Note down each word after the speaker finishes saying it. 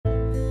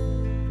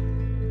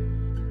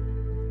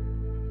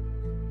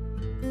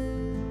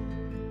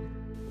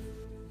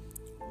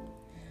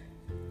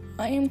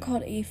I am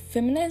called a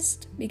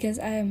feminist because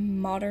I have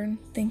modern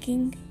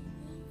thinking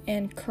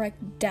and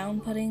correct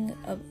downputting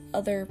of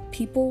other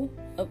people,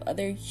 of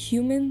other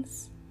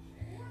humans.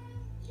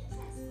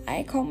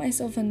 I call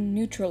myself a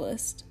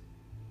neutralist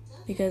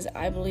because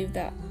I believe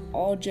that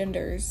all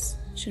genders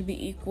should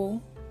be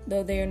equal,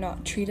 though they are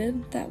not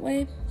treated that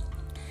way.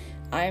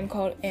 I am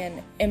called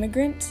an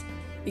immigrant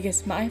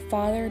because my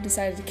father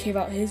decided to cave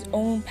out his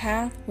own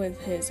path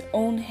with his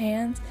own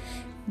hands,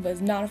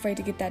 was not afraid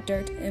to get that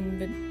dirt in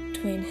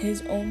between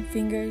his own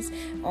fingers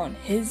on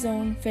his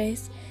own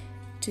face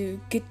to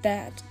get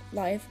that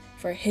life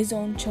for his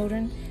own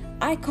children.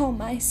 I call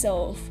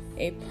myself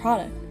a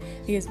product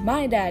because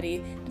my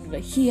daddy did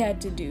what he had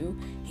to do.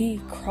 He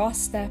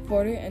crossed that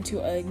border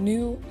into a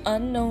new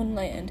unknown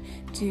land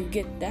to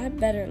get that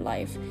better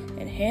life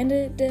and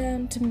handed it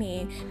down to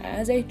me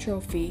as a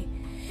trophy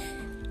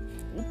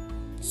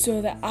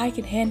so that I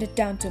can hand it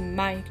down to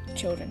my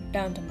children,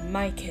 down to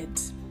my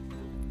kids.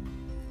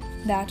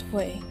 That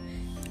way,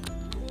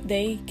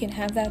 they can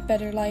have that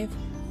better life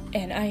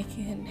and I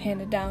can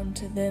hand it down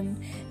to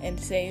them and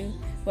say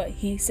what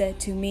he said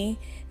to me,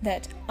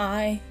 that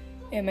I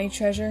am a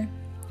treasure,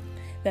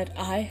 that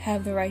I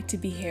have the right to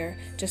be here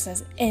just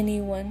as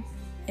anyone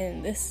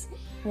in this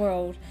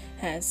world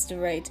has the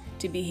right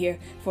to be here,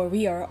 for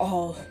we are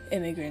all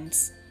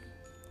immigrants.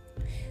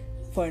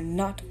 For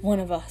not one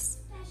of us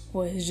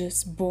was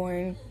just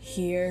born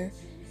here,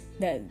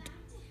 that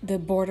the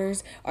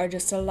borders are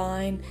just a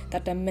line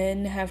that the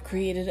men have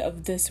created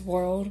of this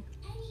world.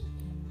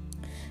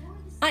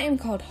 I am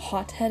called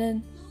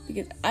hot-headed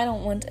because I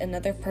don't want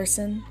another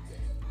person,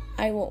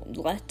 I won't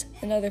let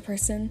another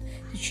person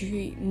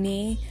treat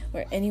me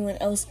or anyone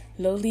else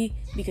lowly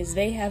because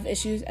they have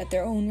issues at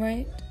their own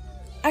right.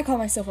 I call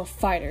myself a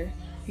fighter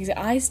because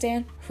I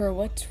stand for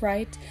what's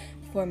right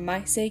for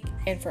my sake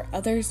and for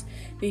others,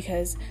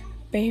 because,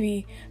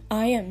 baby,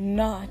 I am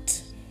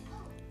not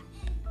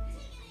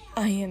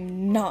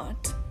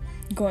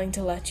going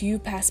to let you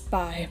pass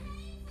by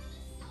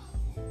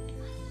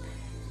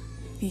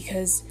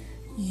because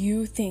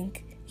you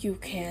think you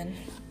can.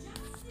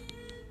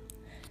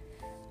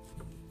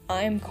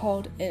 I am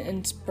called an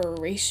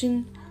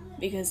inspiration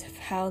because of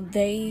how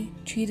they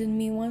treated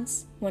me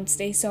once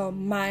they saw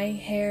my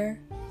hair,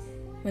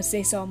 once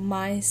they saw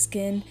my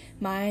skin,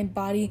 my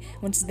body,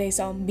 once they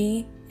saw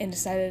me and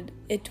decided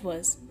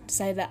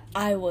that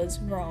I was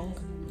wrong.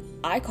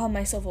 I call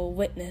myself a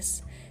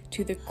witness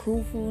to the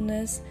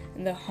cruelfulness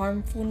and the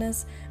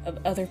harmfulness of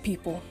other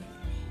people.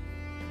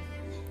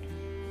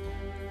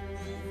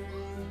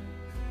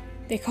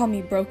 They call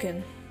me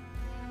broken.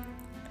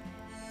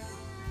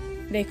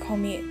 They call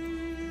me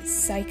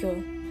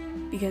psycho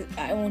because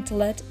I won't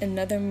let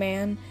another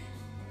man,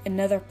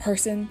 another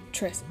person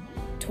twist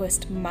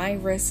my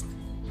wrist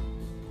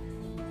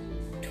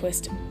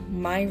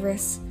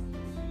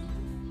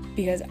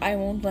because I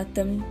won't let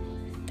them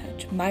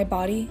touch my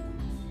body,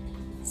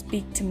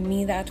 speak to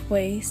me that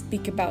way,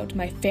 speak about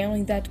my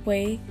family that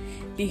way,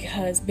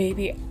 because,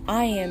 baby,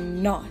 I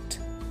am not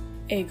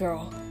a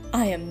girl.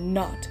 I am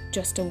not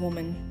just a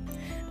woman.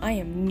 I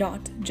am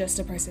not just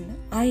a person.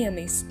 I am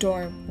a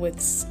storm with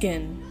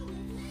skin.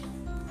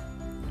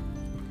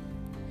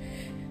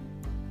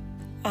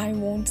 I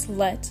won't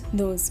let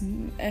those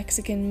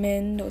Mexican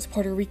men, those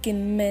Puerto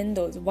Rican men,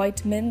 those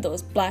white men,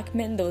 those black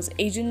men, those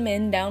Asian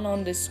men down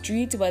on the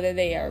street, whether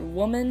they are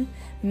woman,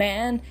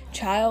 man,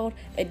 child,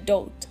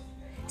 adult,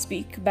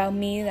 speak about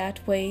me that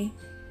way,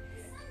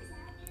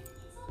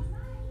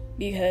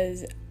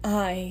 because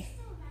I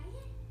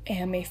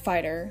am a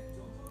fighter.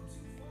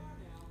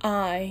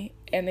 I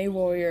am a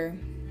warrior,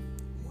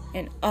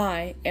 and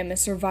I am a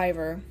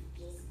survivor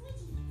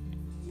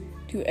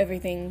to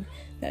everything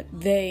that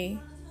they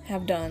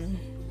have done.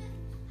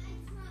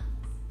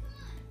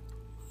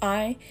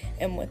 I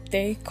am what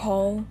they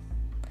call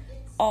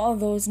all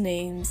those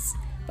names,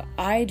 but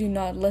I do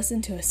not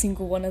listen to a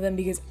single one of them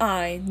because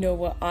I know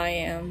what I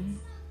am.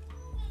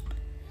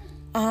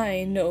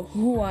 I know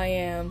who I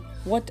am,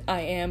 what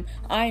I am.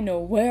 I know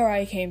where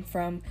I came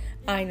from.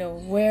 I know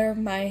where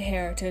my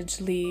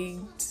heritage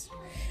leads.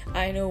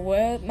 I know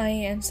what my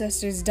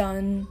ancestors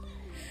done.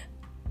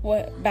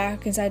 What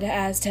back inside the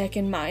Aztec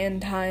and Mayan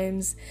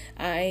times.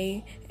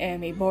 I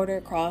am a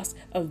border cross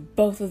of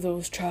both of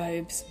those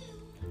tribes.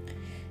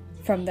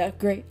 From the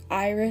great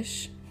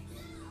Irish,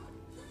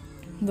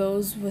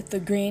 those with the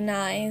green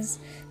eyes,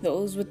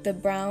 those with the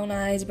brown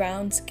eyes,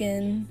 brown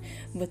skin,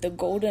 with the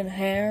golden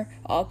hair,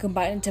 all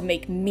combined to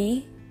make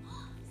me.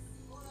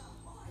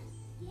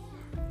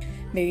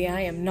 Maybe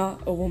I am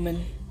not a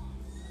woman.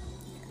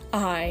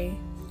 I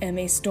am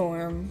a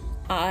storm.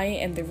 I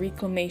am the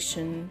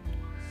reclamation.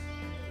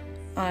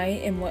 I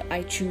am what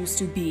I choose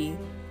to be.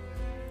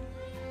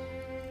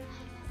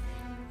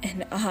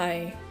 And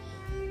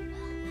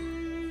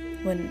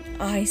when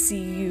I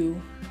see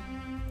you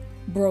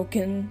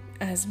broken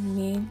as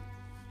me,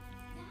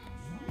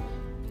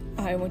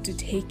 I want to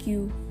take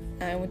you,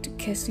 and I want to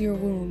kiss your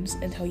wounds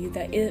and tell you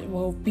that it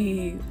will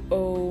be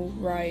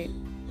alright.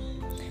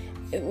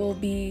 It will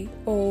be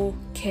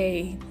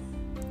okay.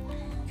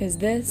 Because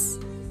this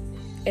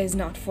is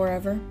not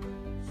forever.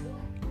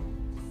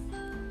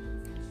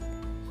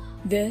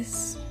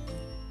 This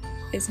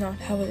is not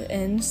how it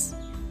ends.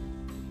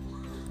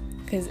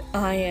 Because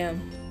I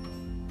am,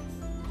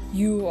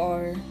 you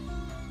are,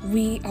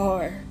 we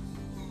are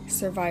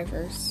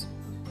survivors.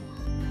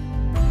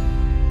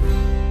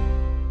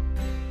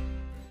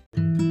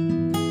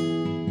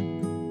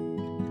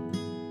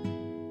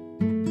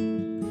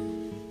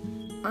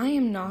 I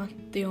am not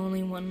the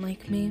only one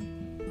like me.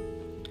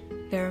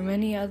 There are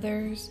many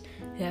others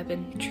who have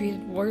been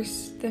treated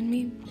worse than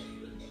me.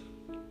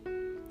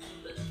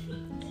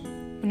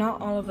 But not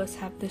all of us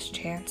have this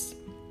chance.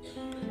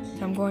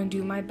 So I'm going to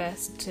do my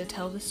best to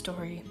tell the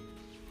story.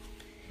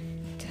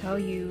 Tell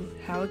you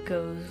how it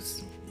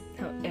goes,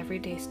 how every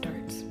day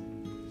starts.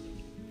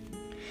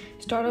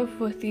 Start off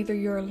with either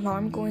your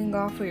alarm going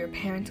off or your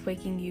parents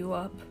waking you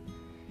up.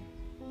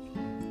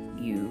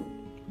 You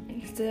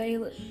stay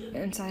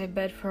inside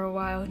bed for a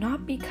while,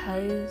 not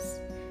because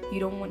you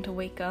don't want to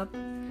wake up,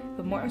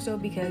 but more so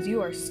because you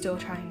are still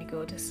trying to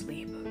go to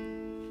sleep.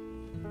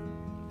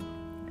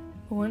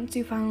 But once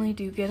you finally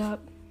do get up,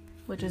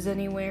 which is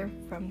anywhere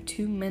from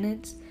 2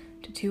 minutes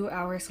to 2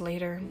 hours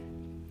later,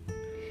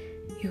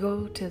 you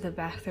go to the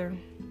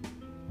bathroom,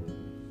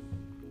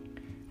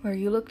 where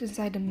you look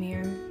inside the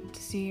mirror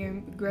to see your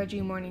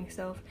grudgy morning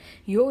self.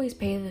 You always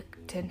pay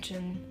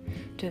attention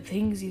to the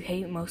things you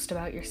hate most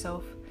about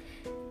yourself,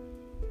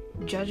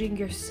 judging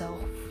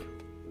yourself,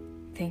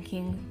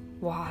 thinking,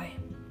 why?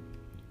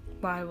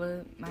 Why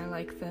was I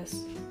like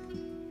this?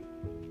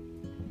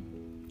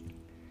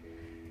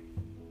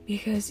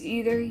 Because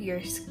either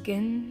your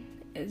skin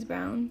is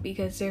brown,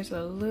 because there's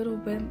a little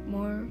bit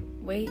more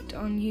weight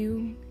on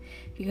you,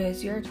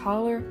 because you're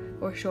taller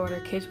or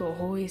shorter. Kids will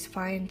always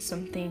find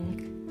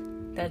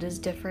something that is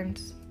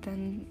different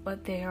than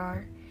what they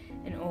are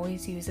and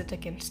always use it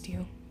against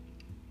you.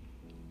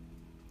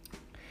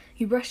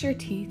 You brush your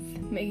teeth,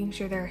 making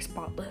sure they're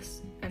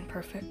spotless and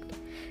perfect.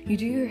 You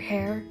do your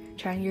hair,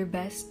 trying your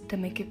best to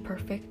make it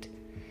perfect.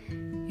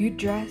 You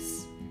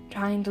dress,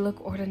 trying to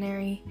look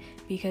ordinary,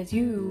 because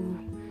you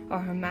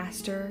are a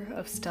master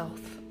of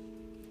stealth.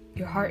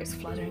 Your heart is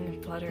fluttering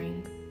and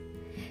fluttering.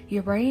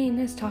 Your brain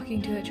is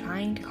talking to it,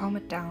 trying to calm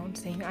it down,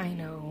 saying, I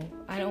know,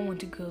 I don't want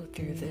to go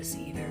through this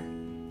either.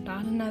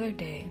 Not another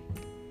day.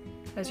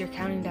 As you're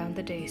counting down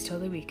the days till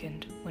the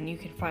weekend, when you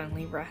can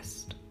finally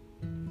rest.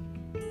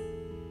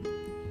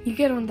 You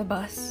get on the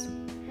bus,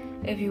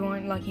 if you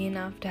weren't lucky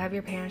enough to have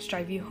your parents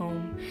drive you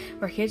home,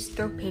 where kids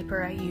throw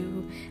paper at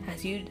you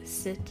as you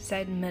sit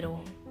beside the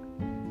middle.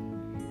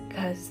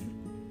 Because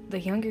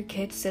the younger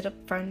kids sit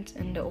up front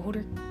and the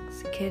older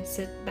kids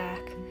sit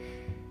back.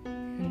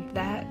 And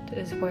that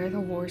is where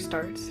the war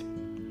starts.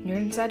 You're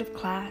inside of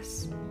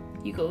class.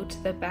 You go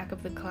to the back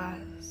of the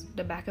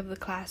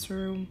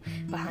classroom,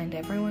 behind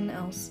everyone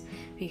else,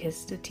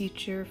 because the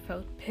teacher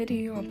felt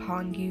pity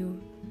upon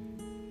you,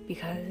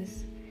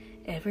 because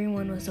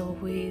everyone was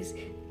always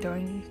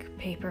throwing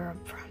paper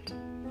up front,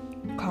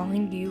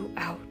 calling you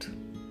out.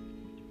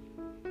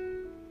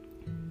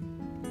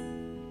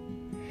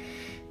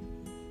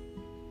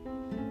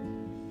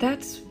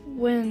 That's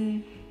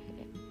when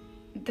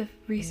the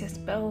recess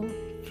bell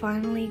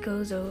finally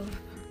goes off.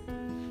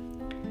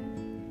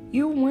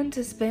 You want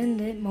to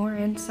spend it more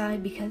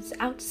inside, because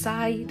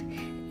outside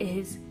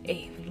is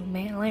a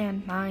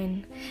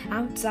landmine.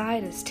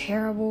 Outside is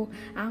terrible.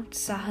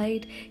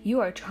 Outside, you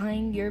are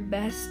trying your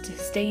best to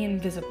stay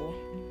invisible,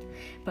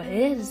 but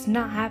it is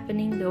not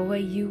happening the way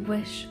you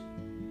wish.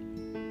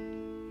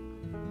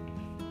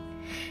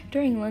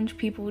 During lunch,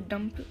 people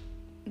dump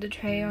the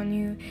tray on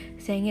you,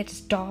 saying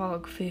it's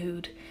dog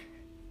food.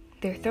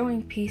 They're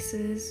throwing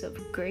pieces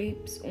of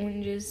grapes,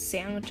 oranges,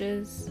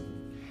 sandwiches.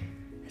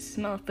 The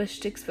smell of fish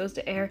sticks fills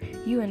the air.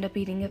 You end up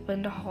eating it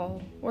in the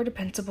hall, or the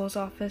principal's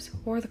office,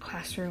 or the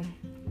classroom.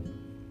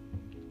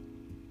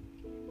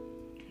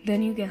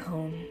 Then you get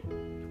home.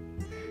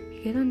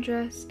 You get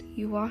undressed,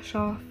 you wash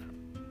off,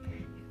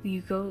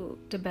 you go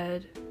to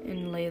bed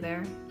and lay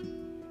there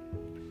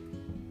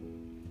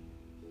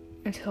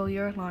until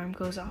your alarm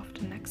goes off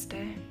the next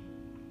day.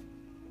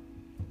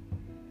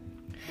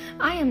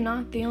 I am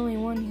not the only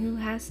one who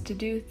has to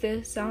do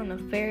this on a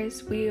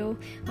Ferris wheel,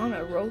 on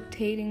a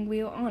rotating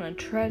wheel, on a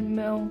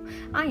treadmill.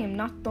 I am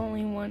not the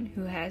only one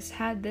who has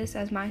had this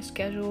as my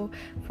schedule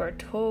for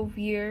 12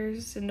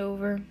 years and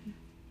over.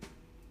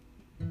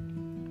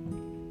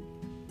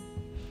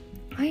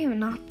 I am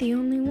not the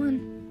only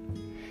one.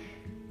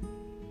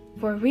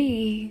 For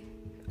we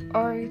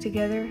are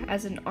together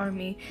as an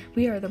army.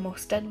 We are the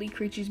most deadly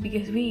creatures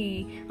because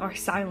we are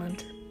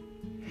silent.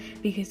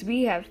 Because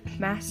we have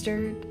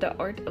mastered the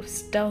art of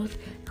stealth,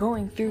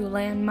 going through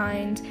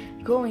landmines,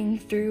 going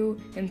through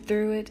and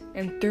through it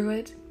and through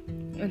it,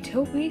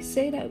 until we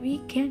say that we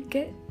can't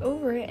get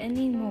over it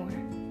anymore.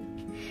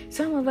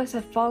 Some of us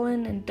have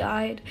fallen and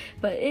died,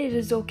 but it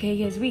is okay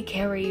because we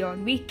carry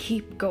on, we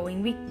keep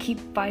going, we keep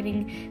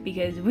fighting,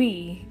 because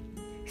we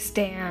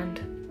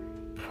stand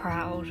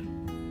proud.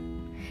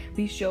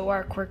 We show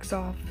our quirks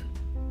off.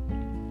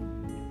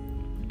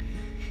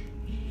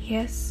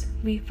 yes,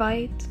 we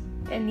fight,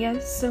 and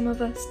yes, some of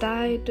us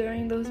died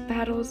during those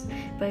battles,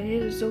 but it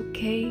is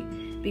okay,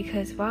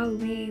 because while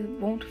we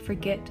won't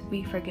forget,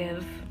 we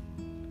forgive.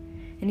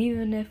 And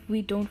even if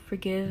we don't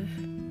forgive,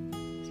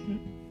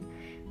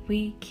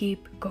 we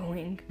keep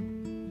going,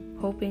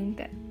 hoping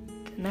that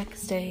the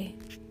next day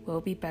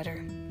will be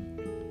better.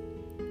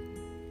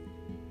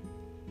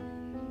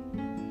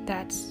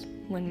 That's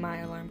when my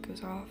alarm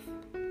goes off.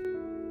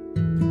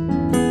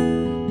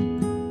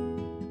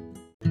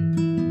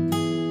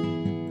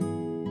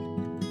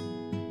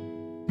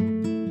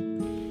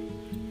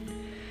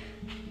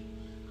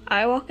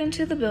 I walk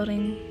into the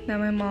building that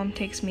my mom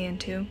takes me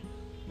into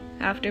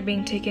after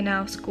being taken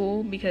out of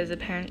school because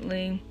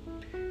apparently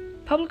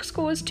public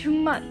school is too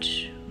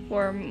much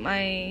for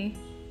my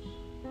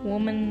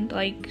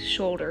woman-like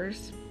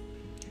shoulders,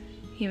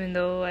 even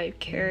though I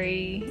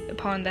carry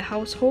upon the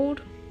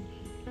household.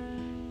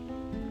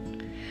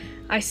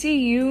 I see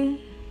you,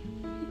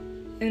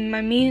 and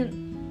my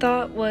main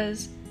thought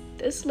was,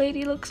 this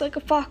lady looks like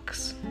a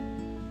fox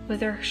with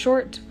her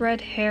short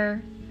red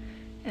hair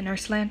and her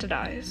slanted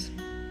eyes.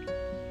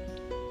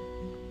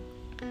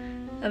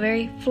 A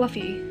very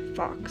fluffy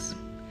fox.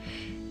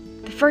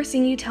 The first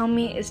thing you tell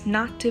me is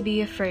not to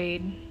be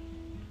afraid,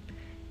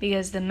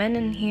 because the men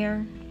in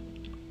here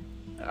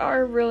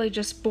are really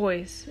just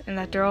boys, and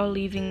that they're all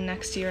leaving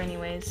next year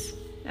anyways,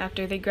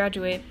 after they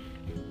graduate.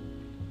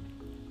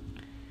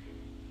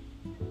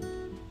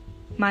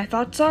 My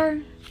thoughts are,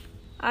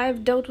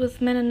 I've dealt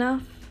with men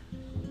enough.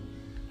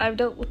 I've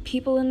dealt with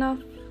people enough.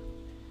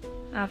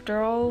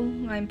 After all,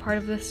 I'm part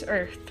of this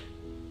earth.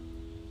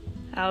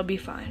 I'll be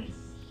fine.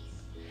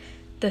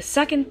 The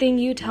second thing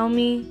you tell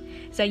me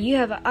is that you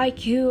have an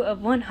IQ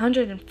of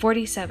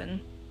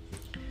 147,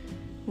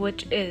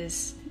 which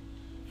is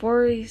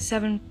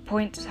 47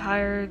 points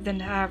higher than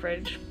the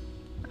average.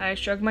 I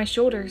shrug my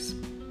shoulders,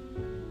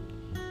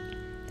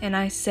 and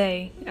I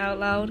say out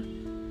loud,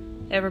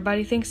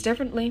 everybody thinks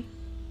differently.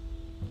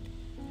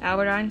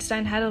 Albert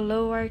Einstein had a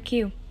low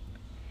IQ.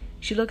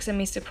 She looks at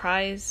me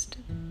surprised.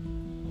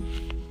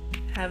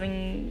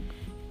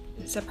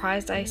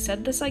 Surprised I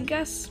said this, I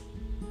guess.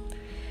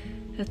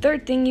 The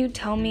third thing you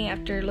tell me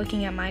after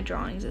looking at my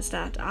drawings is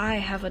that I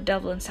have a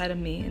devil inside of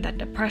me and that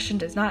depression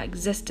does not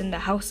exist in the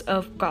house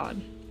of God.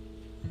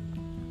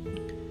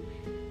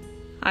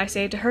 I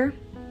say to her,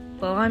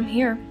 well, I'm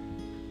here.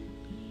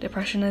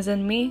 Depression is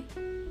in me,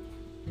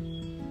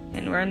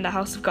 and we're in the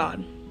house of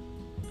God.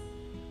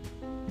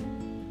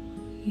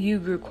 You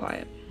grew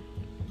quiet.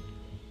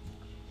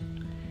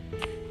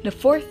 The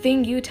fourth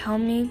thing you tell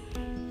me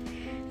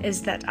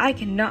is that I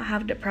cannot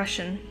have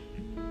depression,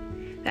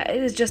 that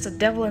it is just a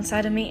devil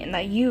inside of me, and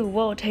that you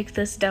will take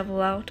this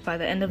devil out by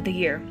the end of the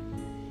year.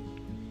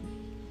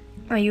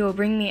 Or you will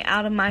bring me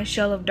out of my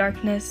shell of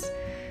darkness,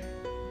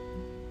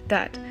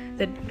 that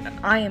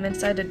I am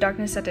inside the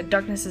darkness, that the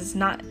darkness is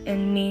not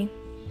in me.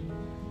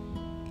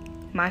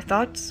 My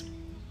thoughts?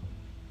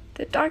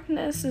 The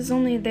darkness is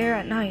only there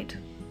at night.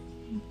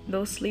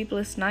 Those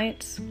sleepless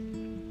nights.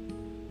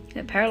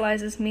 It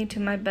paralyzes me to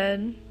my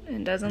bed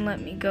and doesn't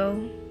let me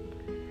go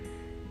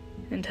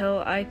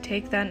until I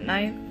take that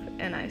knife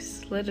and I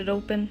slit it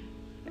open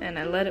and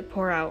I let it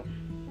pour out.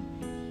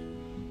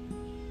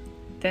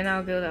 Then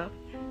I'll get up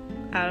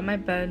out of my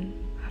bed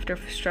after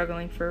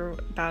struggling for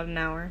about an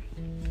hour.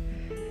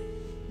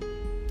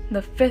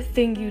 The fifth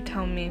thing you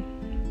tell me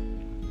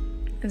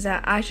is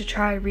that I should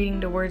try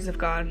reading the words of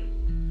God.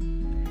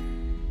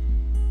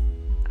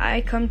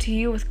 I come to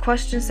you with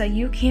questions that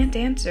you can't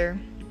answer.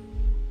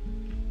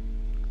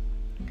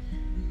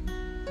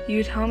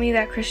 You tell me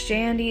that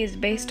Christianity is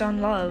based on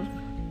love.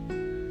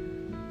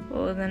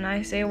 Well, then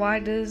I say, why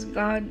does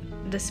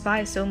God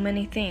despise so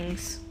many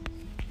things?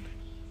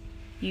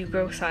 You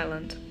grow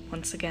silent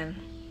once again.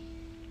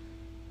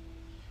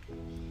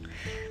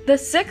 The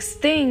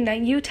sixth thing that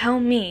you tell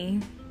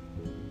me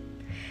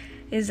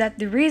is that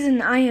the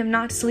reason I am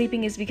not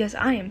sleeping is because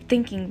I am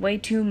thinking way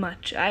too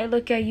much. I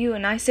look at you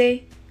and I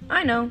say,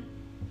 I know.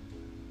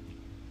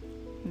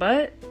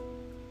 But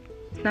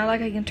it's not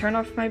like I can turn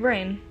off my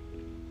brain.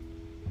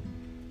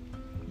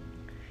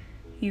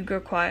 You grow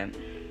quiet.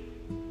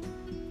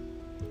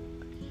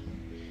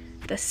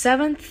 The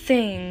seventh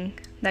thing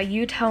that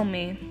you tell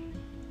me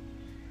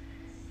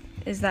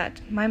is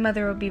that my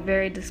mother will be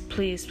very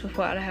displeased with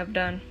what I have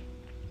done.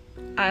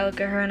 I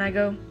look at her and I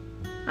go,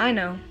 I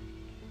know.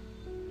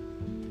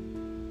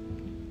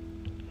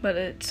 But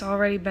it's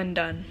already been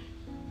done.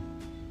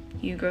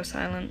 You grow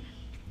silent.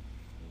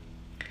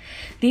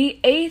 The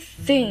eighth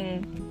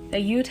thing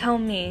that you tell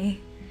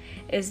me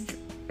is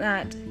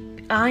that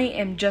I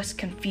am just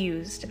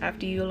confused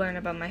after you learn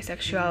about my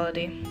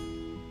sexuality.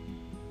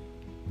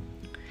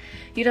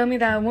 You tell me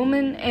that a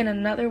woman and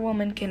another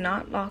woman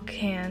cannot lock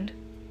hand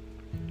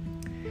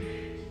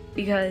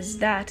because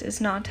that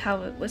is not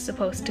how it was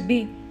supposed to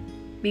be.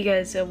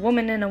 Because a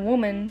woman and a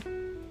woman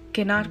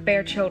cannot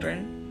bear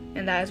children,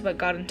 and that is what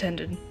God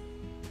intended.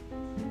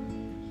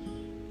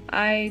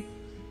 I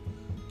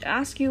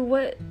ask you,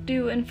 what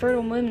do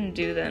infertile women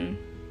do then?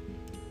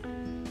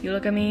 You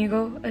look at me and you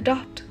go,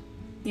 adopt.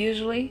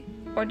 usually,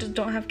 or just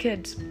don't have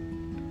kids.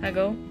 I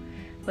go,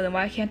 well then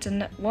why can't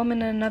a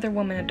woman and another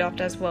woman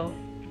adopt as well?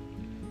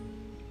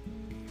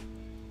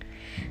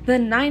 The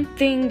ninth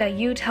thing that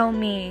you tell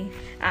me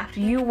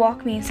after you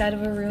walk me inside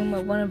of a room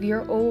of one of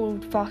your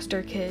old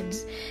foster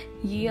kids,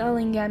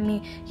 yelling at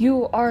me,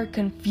 you are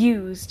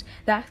confused,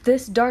 that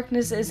this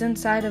darkness is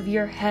inside of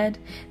your head,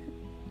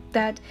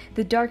 that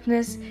the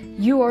darkness,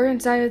 you are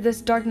inside of this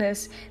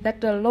darkness,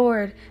 that the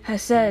Lord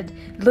has said,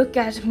 look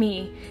at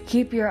me,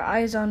 keep your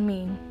eyes on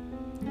me,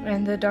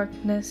 and the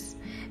darkness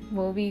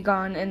will be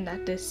gone, and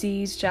that the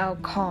seas shall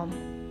calm.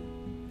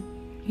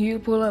 You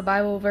pull a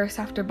Bible verse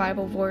after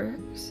Bible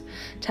verse,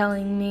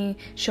 telling me,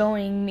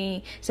 showing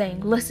me, saying,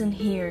 listen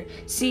here,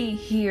 see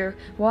here,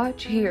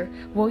 watch here.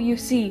 Well, you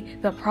see,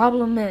 the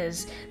problem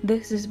is,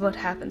 this is what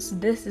happens.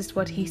 This is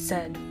what he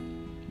said.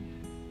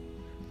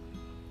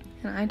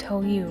 And I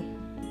tell you,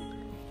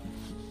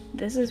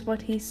 this is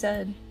what he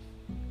said,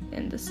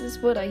 and this is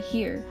what I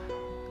hear,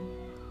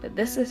 but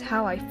this is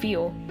how I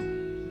feel.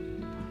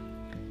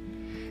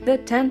 The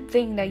 10th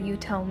thing that you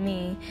tell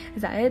me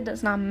is that it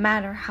does not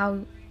matter how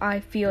I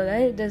feel,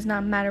 that it does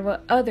not matter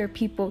what other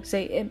people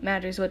say, it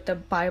matters what the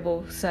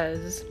Bible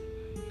says.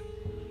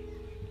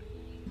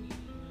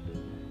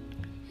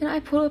 And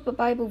I pull up a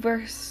Bible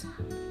verse,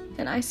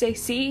 and I say,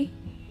 see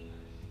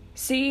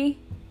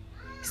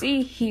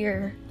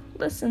here,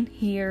 listen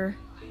here.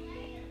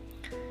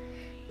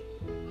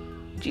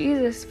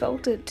 Jesus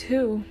felt it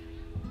too.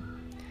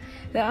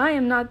 That I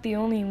am not the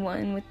only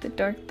one with the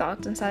dark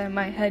thoughts inside of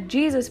my head.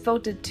 Jesus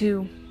felt it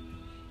too.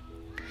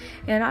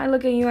 And I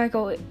look at you, I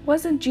go,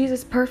 wasn't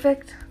Jesus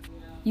perfect?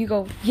 You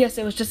go, yes,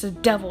 it was just a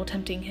devil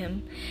tempting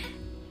him.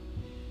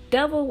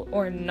 Devil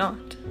or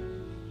not,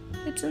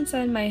 it's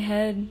inside my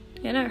head,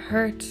 and it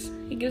hurts.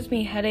 It gives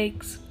me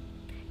headaches.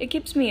 It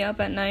keeps me up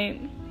at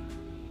night.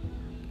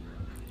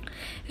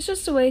 It's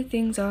just the way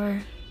things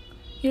are.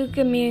 You look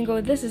at me and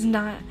go, this is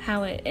not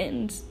how it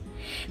ends.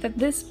 That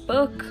this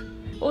book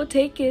will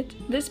take it.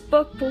 This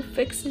book will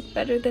fix it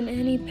better than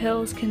any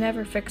pills can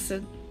ever fix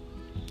it.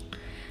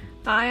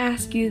 I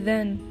ask you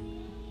then,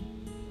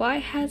 why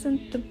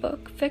hasn't the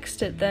book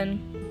fixed it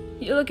then?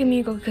 You look at me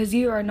and go, because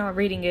you are not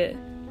reading it.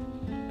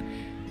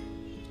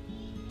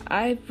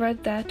 I've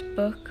read that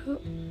book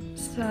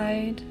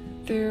side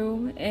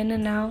through, in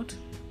and out.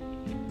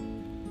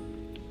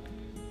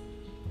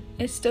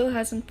 It still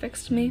hasn't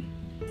fixed me.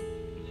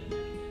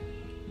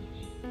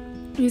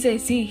 You say,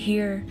 see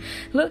here,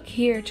 look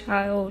here,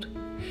 child.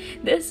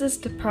 This is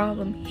the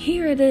problem.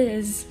 Here it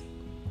is.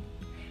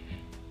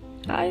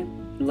 I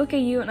look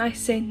at you and I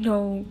say,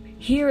 no,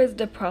 here is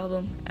the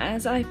problem,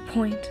 as I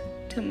point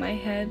to my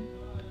head.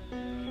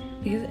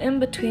 Because in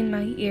between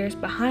my ears,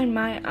 behind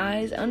my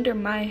eyes, under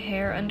my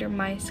hair, under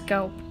my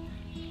scalp,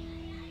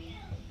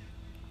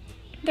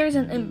 there's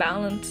an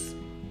imbalance.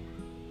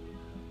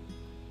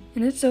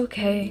 And it's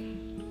okay,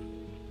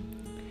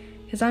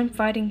 because I'm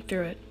fighting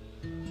through it.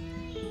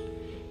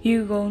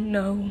 You go,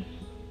 no,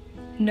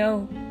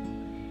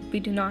 we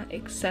do not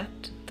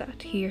accept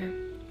that here.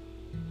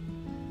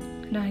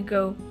 And I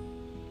go,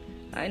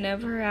 I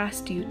never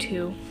asked you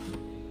to.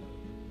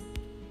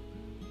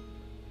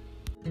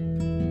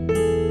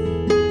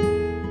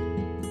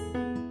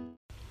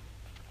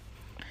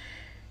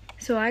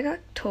 So I got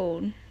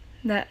told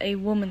that a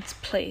woman's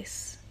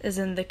place is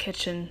in the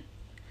kitchen.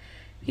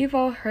 You've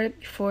all heard it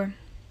before.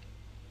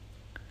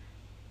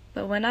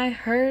 But when I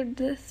heard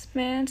this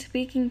man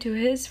speaking to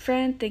his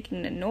friend,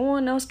 thinking that no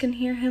one else can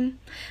hear him,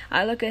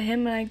 I look at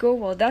him and I go,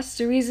 well, that's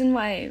the reason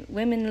why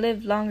women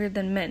live longer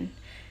than men.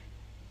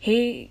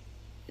 He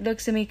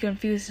looks at me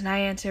confused and I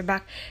answer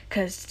back,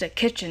 'cause the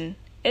kitchen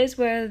is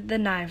where the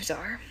knives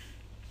are.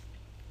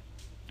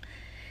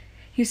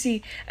 You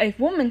see, a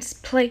woman's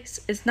place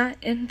is not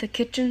in the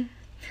kitchen.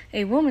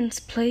 A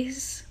woman's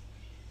place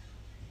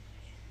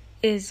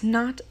is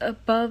not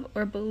above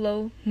or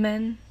below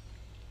men.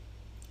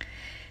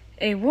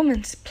 A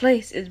woman's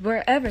place is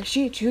wherever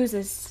she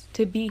chooses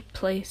to be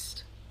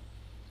placed.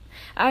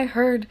 I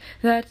heard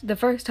that the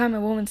first time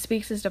a woman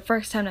speaks is the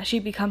first time that she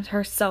becomes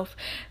herself.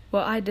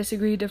 Well, I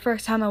disagree. The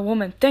first time a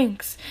woman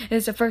thinks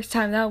is the first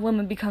time that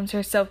woman becomes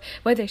herself.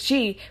 Whether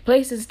she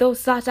places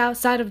those thoughts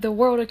outside of the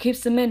world or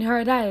keeps them in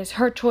her, that is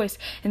her choice.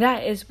 And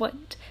that is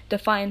what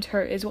defines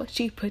her, is what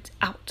she puts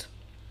out.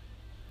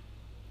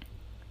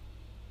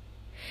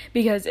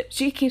 Because if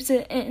she keeps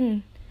it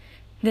in,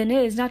 then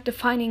it is not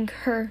defining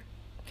her.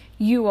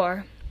 You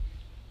are.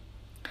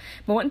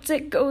 But once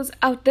it goes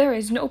out, there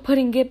is no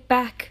putting it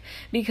back,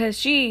 because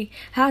she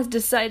has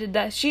decided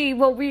that she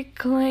will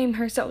reclaim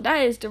herself.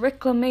 That is the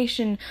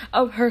reclamation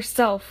of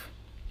herself.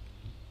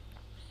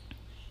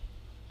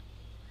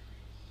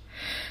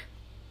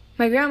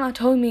 My grandma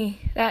told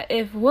me that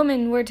if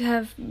women were to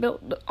have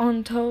built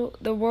onto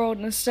the world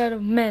instead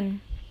of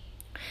men,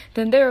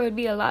 then there would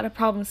be a lot of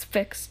problems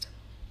fixed.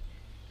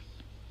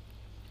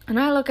 And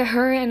I look at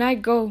her and I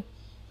go,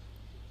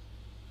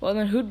 well,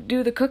 then who'd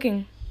do the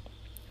cooking?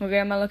 My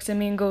grandma looks at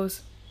me and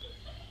goes,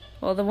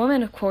 well, the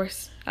woman, of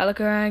course. I look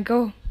at her and I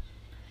go,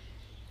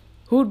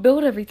 who'd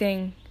build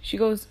everything? She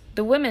goes,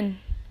 the women.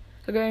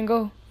 look at her and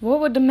go, what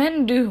would the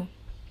men do?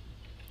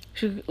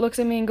 She looks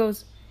at me and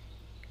goes,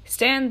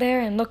 stand there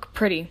and look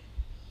pretty.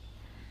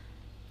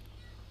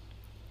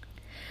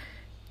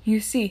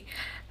 You see,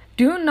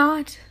 do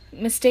not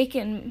mistake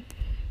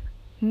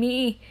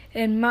me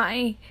and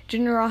my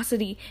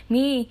generosity,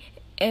 me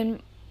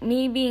and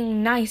me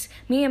being nice,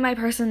 me and my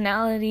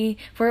personality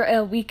for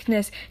a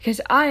weakness,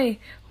 because I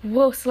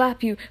will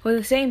slap you with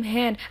the same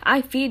hand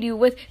I feed you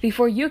with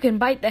before you can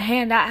bite the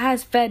hand that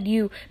has fed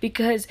you,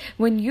 because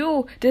when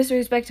you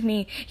disrespect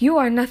me, you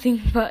are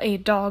nothing but a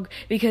dog,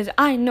 because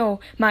I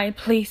know my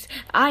place.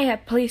 I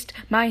have placed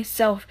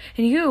myself,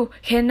 and you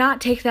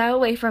cannot take that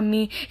away from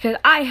me, because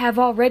I have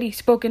already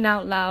spoken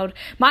out loud.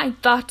 My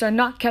thoughts are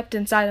not kept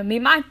inside of me.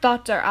 My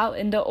thoughts are out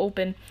in the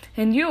open,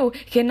 and you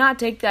cannot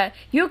take that.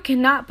 You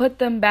cannot put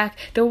them back.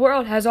 The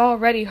world has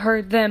already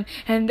heard them,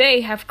 and they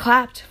have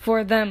clapped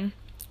for them.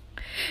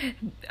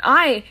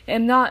 I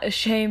am not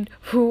ashamed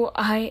who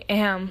I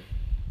am.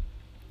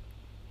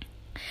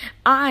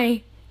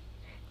 I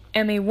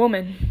am a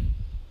woman,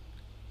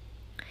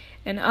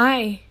 and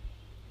I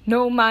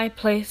know my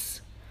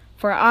place,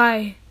 for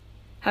I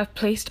have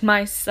placed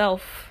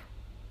myself.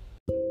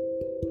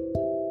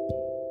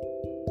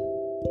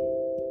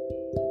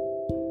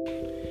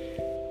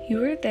 You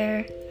were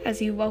there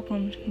as you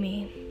welcomed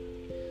me.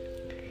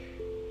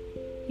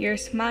 Your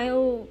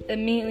smile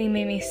immediately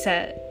made me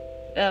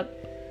set up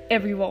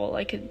every wall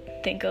I could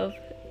think of.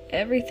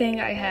 Everything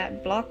I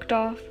had blocked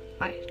off,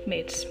 I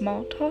made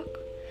small talk,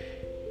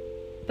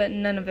 but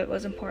none of it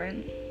was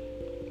important.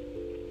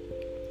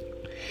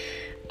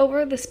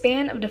 Over the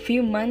span of the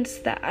few months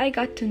that I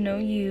got to know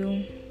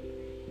you,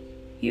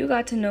 you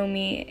got to know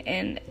me,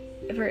 and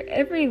for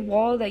every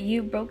wall that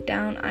you broke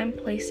down, I'm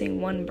placing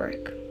one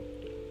brick.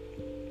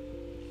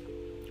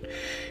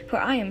 For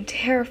I am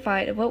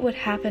terrified of what would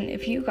happen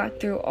if you got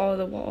through all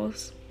the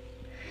walls.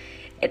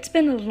 It's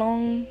been a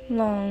long,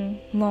 long,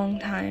 long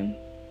time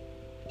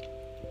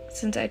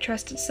since I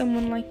trusted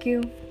someone like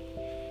you.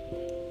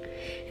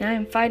 And I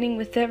am fighting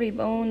with every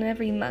bone,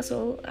 every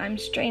muscle. I'm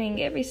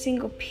straining every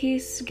single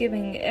piece,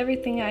 giving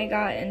everything I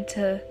got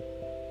into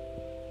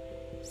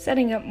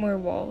setting up more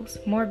walls,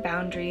 more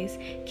boundaries,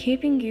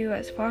 keeping you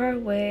as far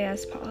away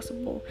as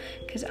possible,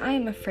 because I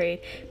am afraid.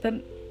 But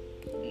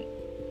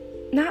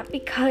not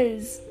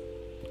because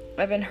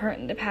I've been hurt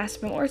in the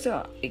past, but more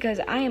so because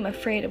I am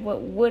afraid of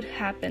what would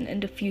happen in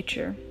the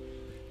future.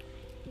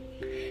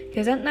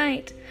 Because at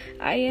night,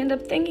 I end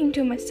up thinking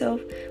to myself,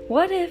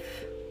 what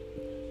if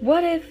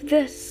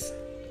this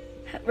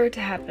were to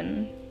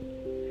happen?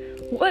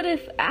 What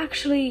if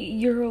actually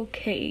you're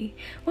okay?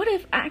 What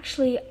if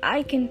actually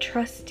I can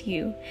trust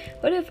you?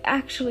 What if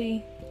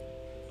actually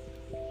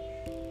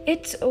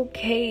it's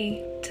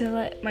okay to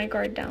let my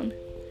guard down?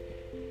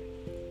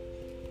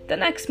 The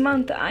next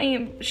month, I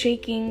am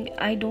shaking.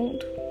 I don't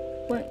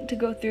want to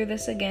go through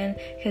this again,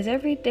 because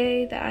every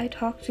day that I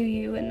talk to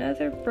you,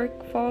 another brick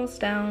falls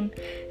down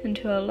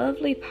into a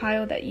lovely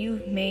pile that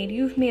you've made.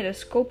 You've made a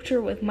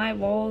sculpture with my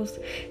walls,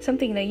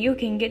 something that you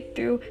can get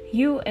through,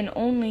 you and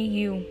only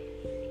you.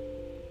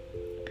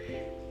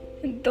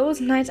 And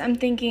those nights I'm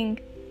thinking,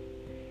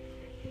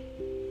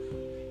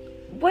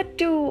 what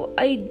do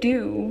I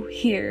do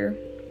here?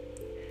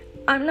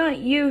 I'm not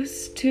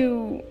used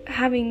to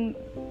having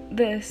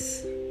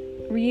this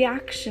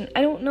reaction.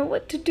 I don't know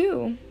what to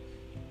do.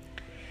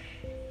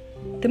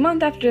 The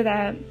month after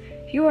that,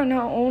 you are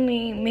not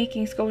only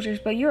making sculptures,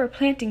 but you are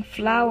planting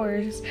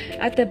flowers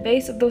at the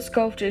base of those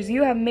sculptures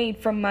you have made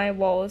from my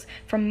walls,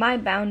 from my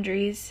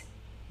boundaries.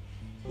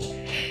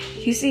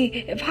 You see,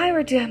 if I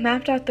were to have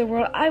mapped out the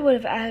world, I would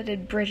have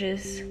added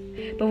bridges.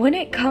 But when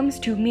it comes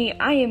to me,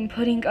 I am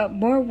putting up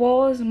more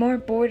walls, more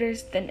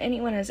borders than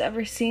anyone has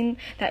ever seen.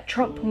 That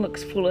Trump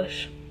looks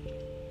foolish.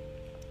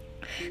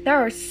 There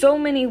are so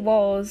many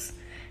walls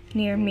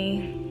near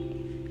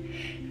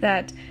me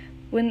that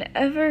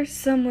whenever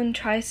someone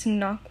tries to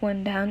knock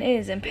one down, it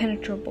is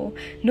impenetrable.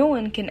 No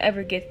one can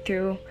ever get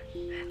through.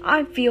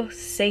 I feel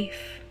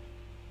safe,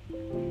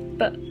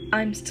 but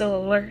I'm still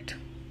alert.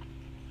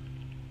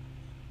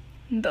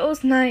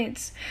 Those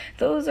nights,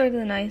 those are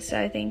the nights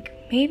that I think,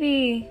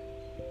 maybe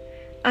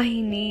I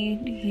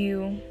need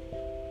you.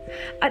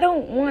 I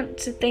don't want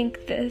to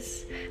think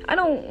this. I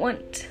don't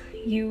want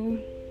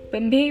you,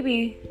 but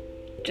maybe,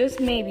 just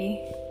maybe,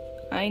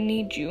 I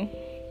need you.